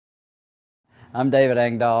I'm David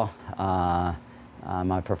Engdahl.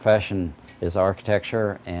 My profession is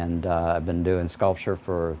architecture, and I've been doing sculpture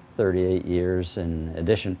for 38 years in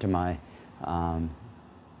addition to my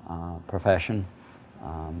profession.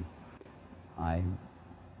 I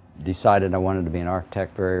decided I wanted to be an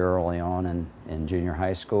architect very early on in junior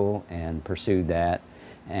high school and pursued that.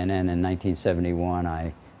 And then in 1971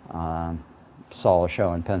 I saw a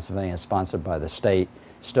show in Pennsylvania sponsored by the state,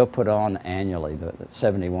 still put on annually. The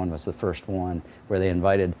 71 was the first one, where they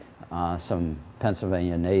invited some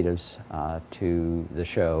Pennsylvania natives to the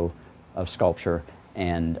show of sculpture,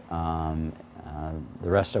 and the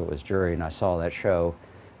rest of it was jury, and I saw that show,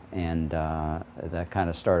 and that kind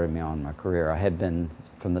of started me on my career. I had been,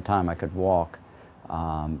 from the time I could walk,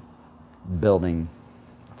 building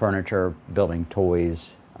furniture, building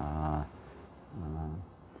toys.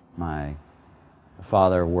 My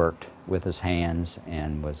father worked with his hands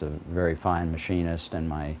and was a very fine machinist, and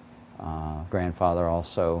my grandfather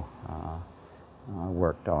also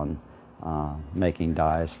worked on making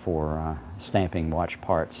dies for stamping watch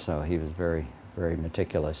parts, so he was very, very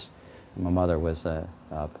meticulous. My mother was a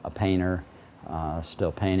painter,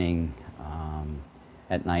 still painting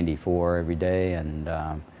at 94 every day,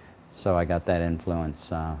 and so I got that influence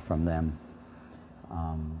from them.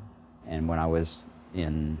 And when I was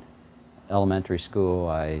in elementary school,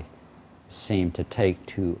 I seemed to take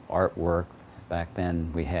to artwork. Back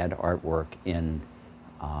then we had artwork in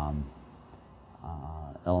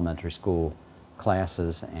elementary school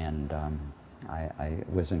classes, and I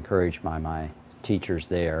was encouraged by my teachers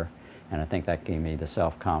there, and I think that gave me the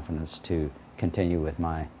self-confidence to continue with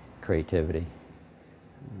my creativity.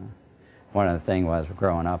 One of the things was,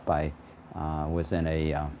 growing up, I was in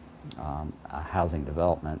a housing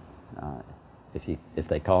development, if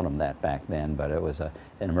they called them that back then, but it was an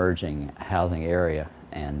emerging housing area,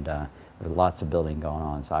 and there was lots of building going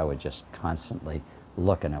on, so I was just constantly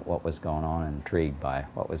looking at what was going on and intrigued by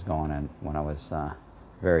what was going on when I was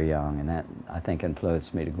very young, and that, I think,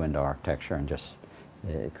 influenced me to go into architecture and just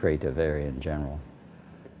the creative area in general.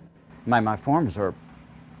 My forms are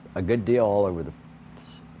a good deal all over the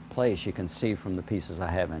place. You can see from the pieces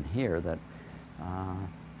I have in here that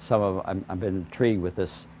I've been intrigued with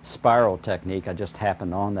this spiral technique. I just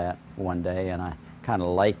happened on that one day, and I kind of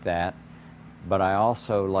like that, but I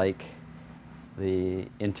also like the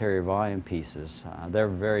interior volume pieces. They're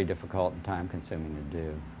very difficult and time-consuming to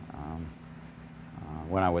do.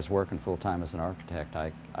 When I was working full-time as an architect,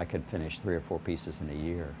 I could finish 3 or 4 pieces in a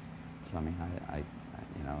year. So I mean,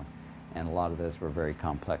 you know, and a lot of those were very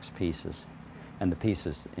complex pieces. And the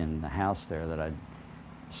pieces in the house there that I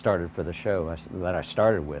started for the show, that I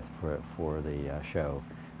started with for the show,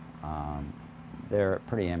 they're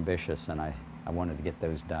pretty ambitious, and I wanted to get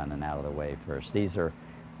those done and out of the way first. These are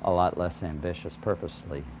a lot less ambitious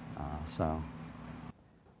purposely. So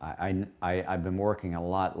I've been working a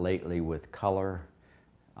lot lately with color,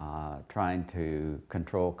 trying to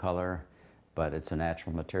control color, but it's a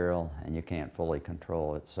natural material and you can't fully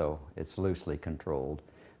control it, so it's loosely controlled.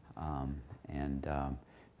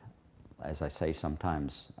 As I say,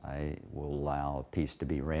 sometimes I will allow a piece to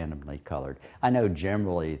be randomly colored. I know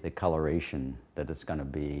generally the coloration that it's going to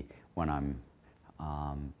be when I'm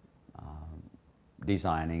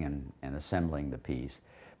designing and assembling the piece,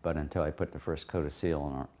 but until I put the first coat of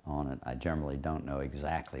seal on it, I generally don't know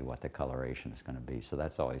exactly what the coloration is going to be, so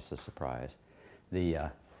that's always a surprise.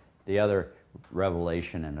 The other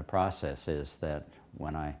revelation in the process is that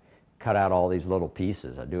when I cut out all these little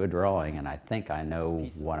pieces, I do a drawing and I think I know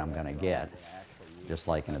what I'm going to get. Just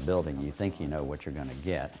like in a building, you think you know what you're going to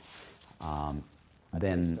get.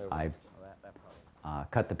 Then I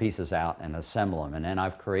cut the pieces out and assemble them, and then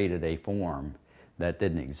I've created a form that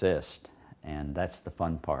didn't exist, and that's the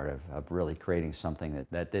fun part of really creating something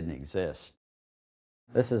that didn't exist.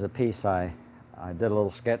 This is a piece I did a little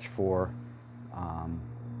sketch for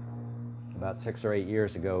about 6 or 8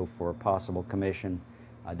 years ago for a possible commission.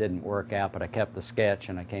 I didn't work out, but I kept the sketch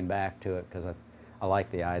and I came back to it because I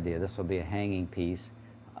like the idea. This will be a hanging piece,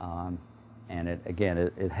 and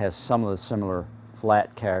it has some of the similar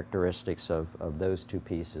flat characteristics of those two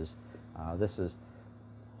pieces. This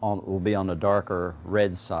will be on the darker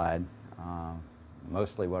red side.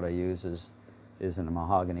 Mostly what I use is in the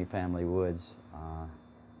mahogany family woods,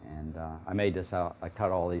 and I made this out. I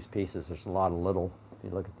cut all these pieces. There's a lot of little. If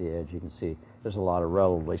you look at the edge, you can see there's a lot of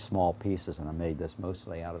relatively small pieces, and I made this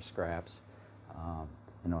mostly out of scraps. And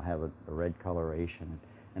it'll have a red coloration,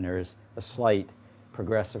 and there is a slight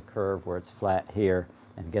progressive curve where it's flat here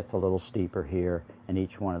and gets a little steeper here, and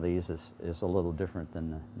each one of these is a little different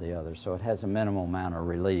than the other. So it has a minimal amount of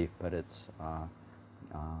relief, but it's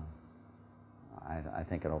I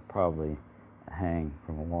think it'll probably hang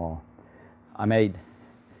from a wall. I made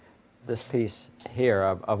this piece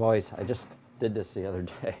here. I just did this the other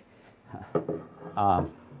day.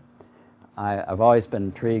 I've always been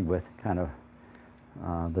intrigued with kind of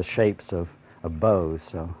the shapes of bows,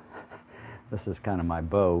 so this is kind of my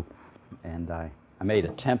bow, and I made a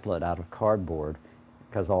template out of cardboard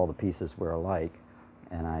because all the pieces were alike,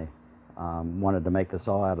 and I wanted to make this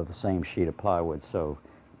all out of the same sheet of plywood, so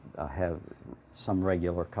I have some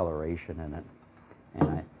regular coloration in it. And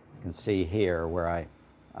I can see here where I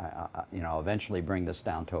eventually bring this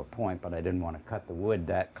down to a point, but I didn't want to cut the wood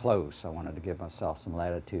that close. I wanted to give myself some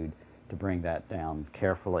latitude to bring that down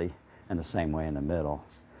carefully in the same way in the middle.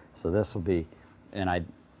 So this will be, and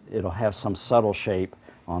it'll have some subtle shape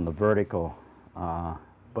on the vertical,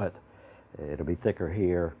 but it'll be thicker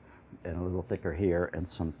here and a little thicker here and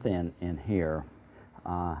some thin in here.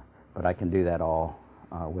 But I can do that all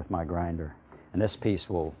with my grinder. And this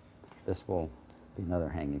will be another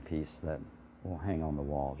hanging piece that will hang on the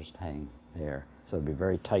wall, just hang there. So it'll be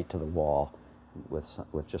very tight to the wall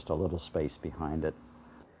with just a little space behind it.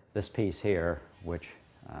 This piece here, which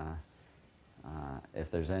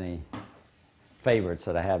if there's any favorites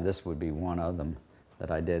that I have, this would be one of them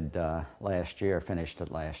that I did last year, finished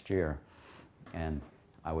it last year. And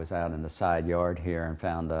I was out in the side yard here and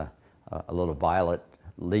found a little violet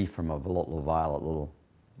leaf from a little violet, little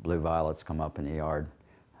blue violets come up in the yard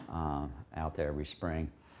out there every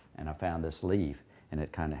spring. And I found this leaf, and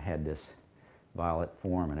it kind of had this violet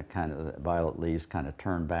form, and the violet leaves kind of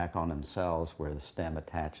turn back on themselves where the stem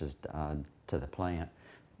attaches to the plant.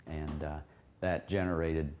 And that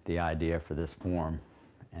generated the idea for this form.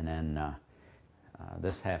 And then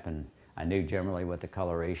this happened. I knew generally what the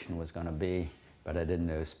coloration was going to be, but I didn't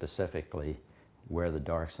know specifically where the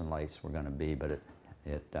darks and lights were going to be. But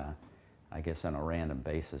it I guess on a random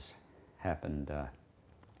basis, happened to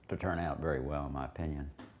turn out very well, in my opinion.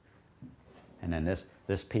 And then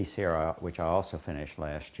this piece here, which I also finished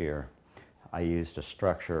last year, I used a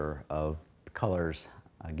structure of colors.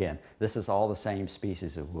 Again, this is all the same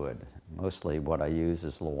species of wood. Mostly what I use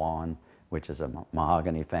is Lawan, which is a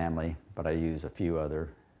mahogany family, but I use a few other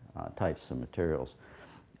types of materials.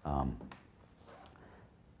 I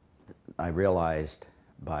realized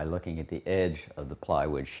by looking at the edge of the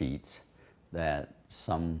plywood sheets that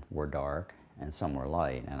some were dark and some were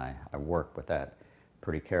light, and I worked with that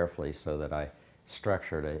pretty carefully so that I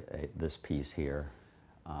structured this piece here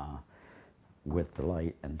with the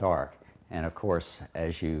light and dark. And of course,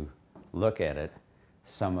 as you look at it,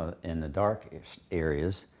 in the dark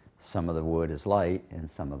areas, some of the wood is light, and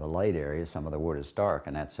some of the light areas, some of the wood is dark,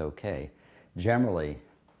 and that's okay. Generally,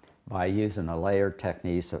 by using a layered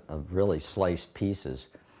technique of really sliced pieces,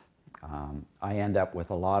 I end up with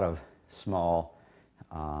a lot of small,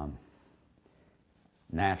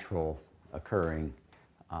 natural occurring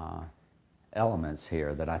elements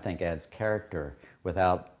here that I think adds character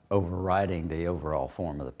without overriding the overall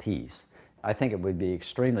form of the piece. I think it would be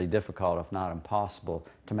extremely difficult, if not impossible,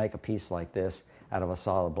 to make a piece like this out of a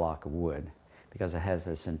solid block of wood because it has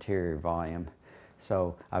this interior volume.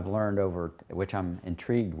 So I've learned which I'm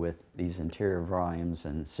intrigued with, these interior volumes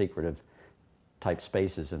and secretive type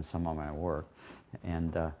spaces in some of my work.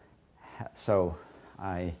 And so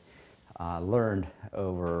I learned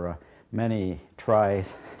over many tries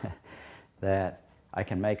that I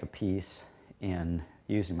can make a piece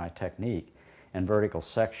using my technique in vertical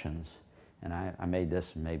sections. And I made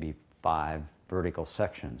this in maybe 5 vertical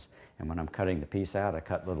sections. And when I'm cutting the piece out, I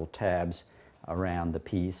cut little tabs around the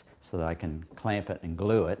piece so that I can clamp it and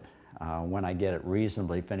glue it when I get it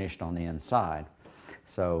reasonably finished on the inside.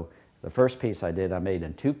 So the first piece I made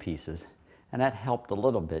in 2 pieces, and that helped a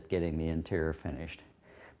little bit getting the interior finished.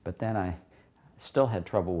 But then I still had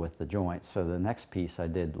trouble with the joints, so the next piece I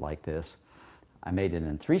did like this. I made it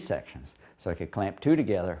in 3 sections, so I could clamp 2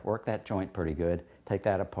 together, work that joint pretty good, take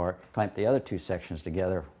that apart, clamp the other 2 sections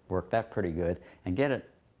together, work that pretty good, and get it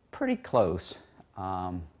pretty close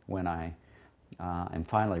when I am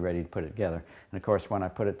finally ready to put it together. And of course, when I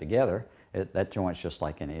put it together, that joint's just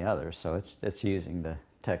like any other, so it's using the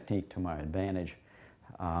technique to my advantage.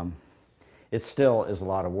 It still is a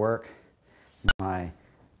lot of work.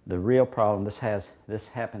 The real problem, this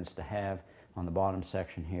happens to have on the bottom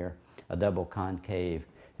section here a double concave,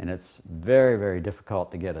 and it's very, very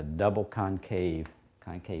difficult to get a double concave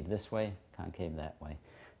this way, concave that way,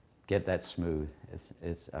 get that smooth.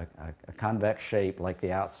 It's a convex shape like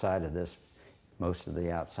the outside of this. Most of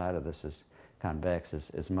the outside of this is convex,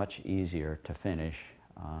 is much easier to finish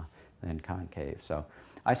than concave. So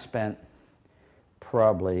I spent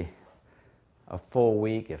probably a full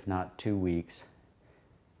week, if not 2 weeks,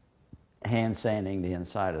 hand sanding the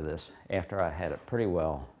inside of this after I had it pretty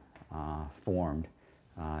well formed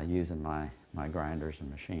using my grinders and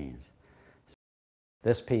machines.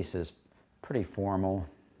 This piece is pretty formal.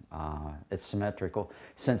 It's symmetrical.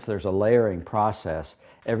 Since there's a layering process,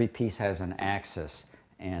 every piece has an axis,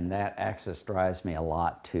 and that axis drives me a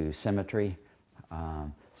lot to symmetry.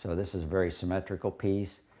 So this is a very symmetrical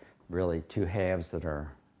piece, really two halves that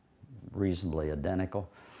are reasonably identical.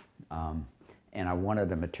 And I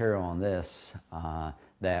wanted a material on this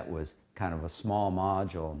that was kind of a small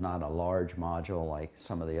module, not a large module like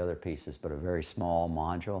some of the other pieces, but a very small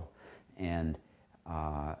module, and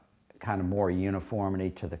kind of more uniformity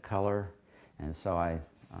to the color. And so I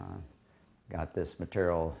got this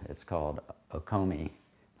material. It's called okomi.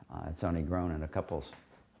 It's only grown in a couple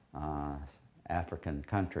African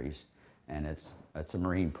countries, and it's a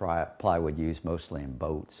marine plywood used mostly in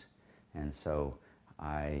boats. And so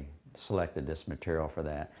I selected this material for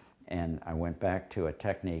that, and I went back to a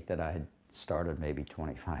technique that I had started maybe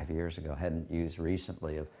 25 years ago, hadn't used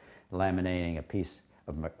recently, of laminating a piece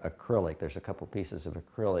of acrylic. There's a couple pieces of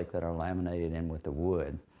acrylic that are laminated in with the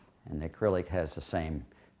wood, and the acrylic has the same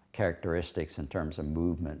characteristics in terms of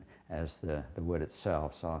movement as the wood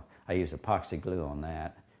itself. So I use epoxy glue on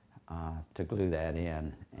that to glue that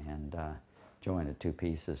in and join the two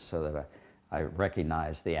pieces so that I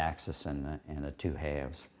recognize the axis and the two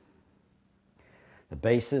halves. The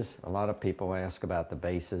bases, a lot of people ask about the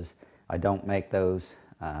bases. I don't make those.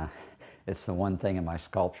 It's the one thing in my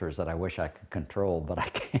sculptures that I wish I could control, but I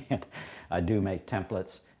can't. I do make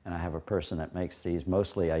templates, and I have a person that makes these.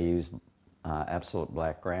 Mostly I use absolute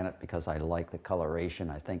black granite because I like the coloration.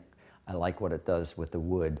 I think I like what it does with the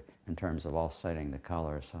wood in terms of offsetting the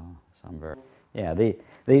color. So I'm very... Yeah,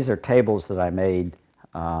 these are tables that I made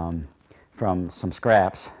from some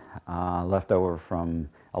scraps left over from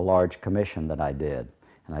a large commission that I did.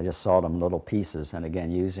 And I just sawed them little pieces, and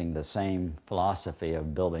again, using the same philosophy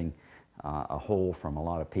of building a whole from a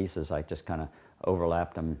lot of pieces, I just kind of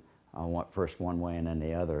overlapped them first one way and then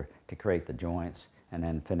the other to create the joints, and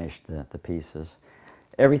then finish the pieces.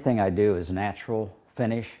 Everything I do is natural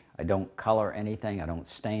finish. I don't color anything, I don't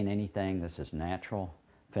stain anything. This is natural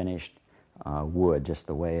finished wood, just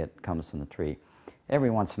the way it comes from the tree. Every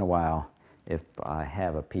once in a while, if I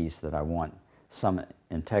have a piece that I want some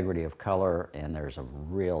integrity of color and there's a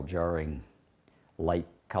real jarring light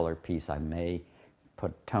color piece, I may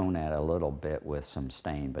tone that a little bit with some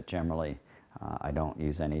stain, but generally I don't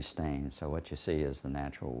use any stain. So what you see is the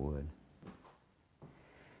natural wood.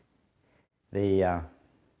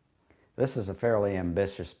 This is a fairly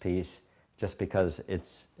ambitious piece just because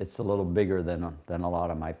it's a little bigger than a lot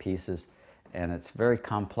of my pieces, and it's very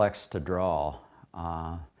complex to draw.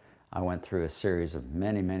 I went through a series of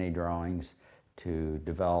many drawings to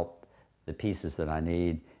develop the pieces that I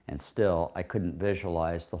need, and still I couldn't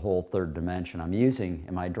visualize the whole third dimension. I'm using,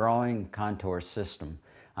 in my drawing contour system,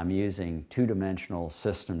 I'm using two-dimensional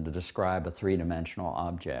system to describe a three-dimensional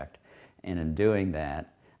object, and in doing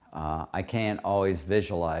that I can't always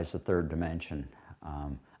visualize the third dimension.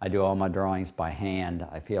 I do all my drawings by hand.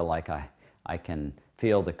 I feel like I can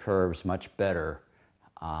feel the curves much better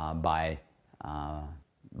by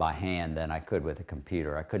hand than I could with a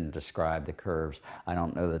computer. I couldn't describe the curves. I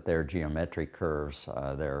don't know that they're geometric curves.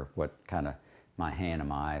 They're what kind of my hand and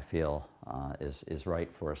my eye feel is right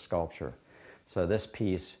for a sculpture. So this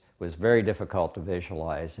piece was very difficult to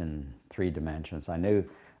visualize in 3 dimensions. I knew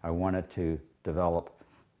I wanted to develop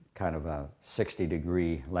kind of a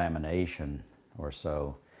 60-degree lamination or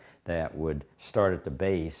so that would start at the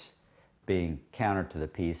base, being counter to the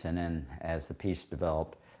piece, and then as the piece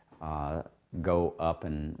developed, go up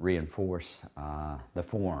and reinforce the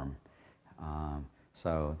form.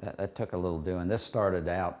 So that took a little doing. This started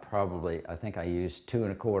out probably, I think I used 2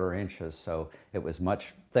 1/4 inches, so it was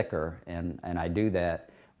much thicker, and I do that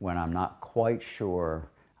when I'm not quite sure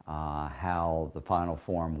how the final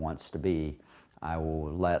form wants to be. I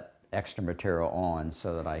will let extra material on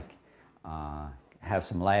so that I have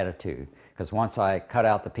some latitude, because once I cut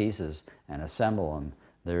out the pieces and assemble them,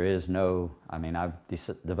 there is no, I mean, I've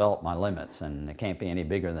developed my limits, and it can't be any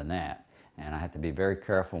bigger than that. And I have to be very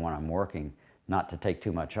careful when I'm working not to take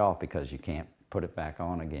too much off, because you can't put it back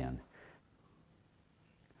on again.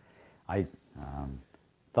 I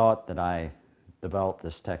thought that I developed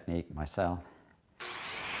this technique myself,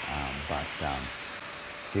 but a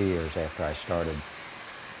few years after I started,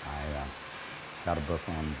 I got a book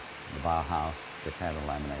on the Bauhaus that had a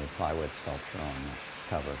laminated plywood sculpture on the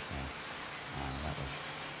cover. So that was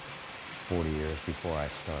 40 years before I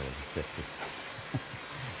started, 50.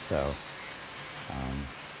 So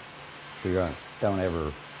you don't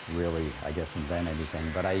ever really, I guess, invent anything,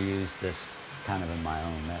 but I use this kind of in my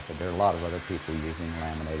own method. There are a lot of other people using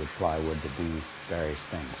laminated plywood to do various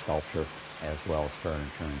things, sculpture as well as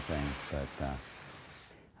furniture and things, but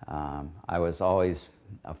I was always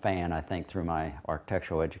a fan, I think, through my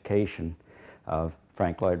architectural education of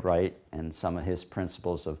Frank Lloyd Wright and some of his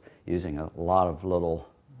principles of using a lot of little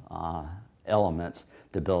elements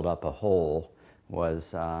to build up a whole.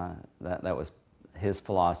 Was that was his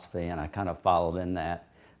philosophy, and I kind of followed in that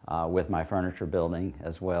with my furniture building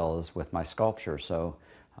as well as with my sculpture. So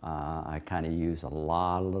I kind of use a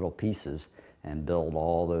lot of little pieces and build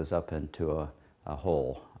all those up into a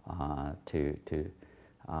whole to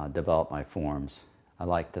develop my forms. I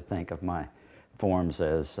like to think of my forms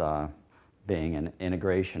as being an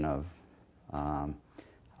integration of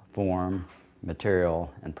form,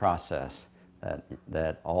 material, and process,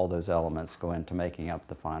 that all those elements go into making up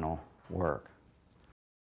the final work.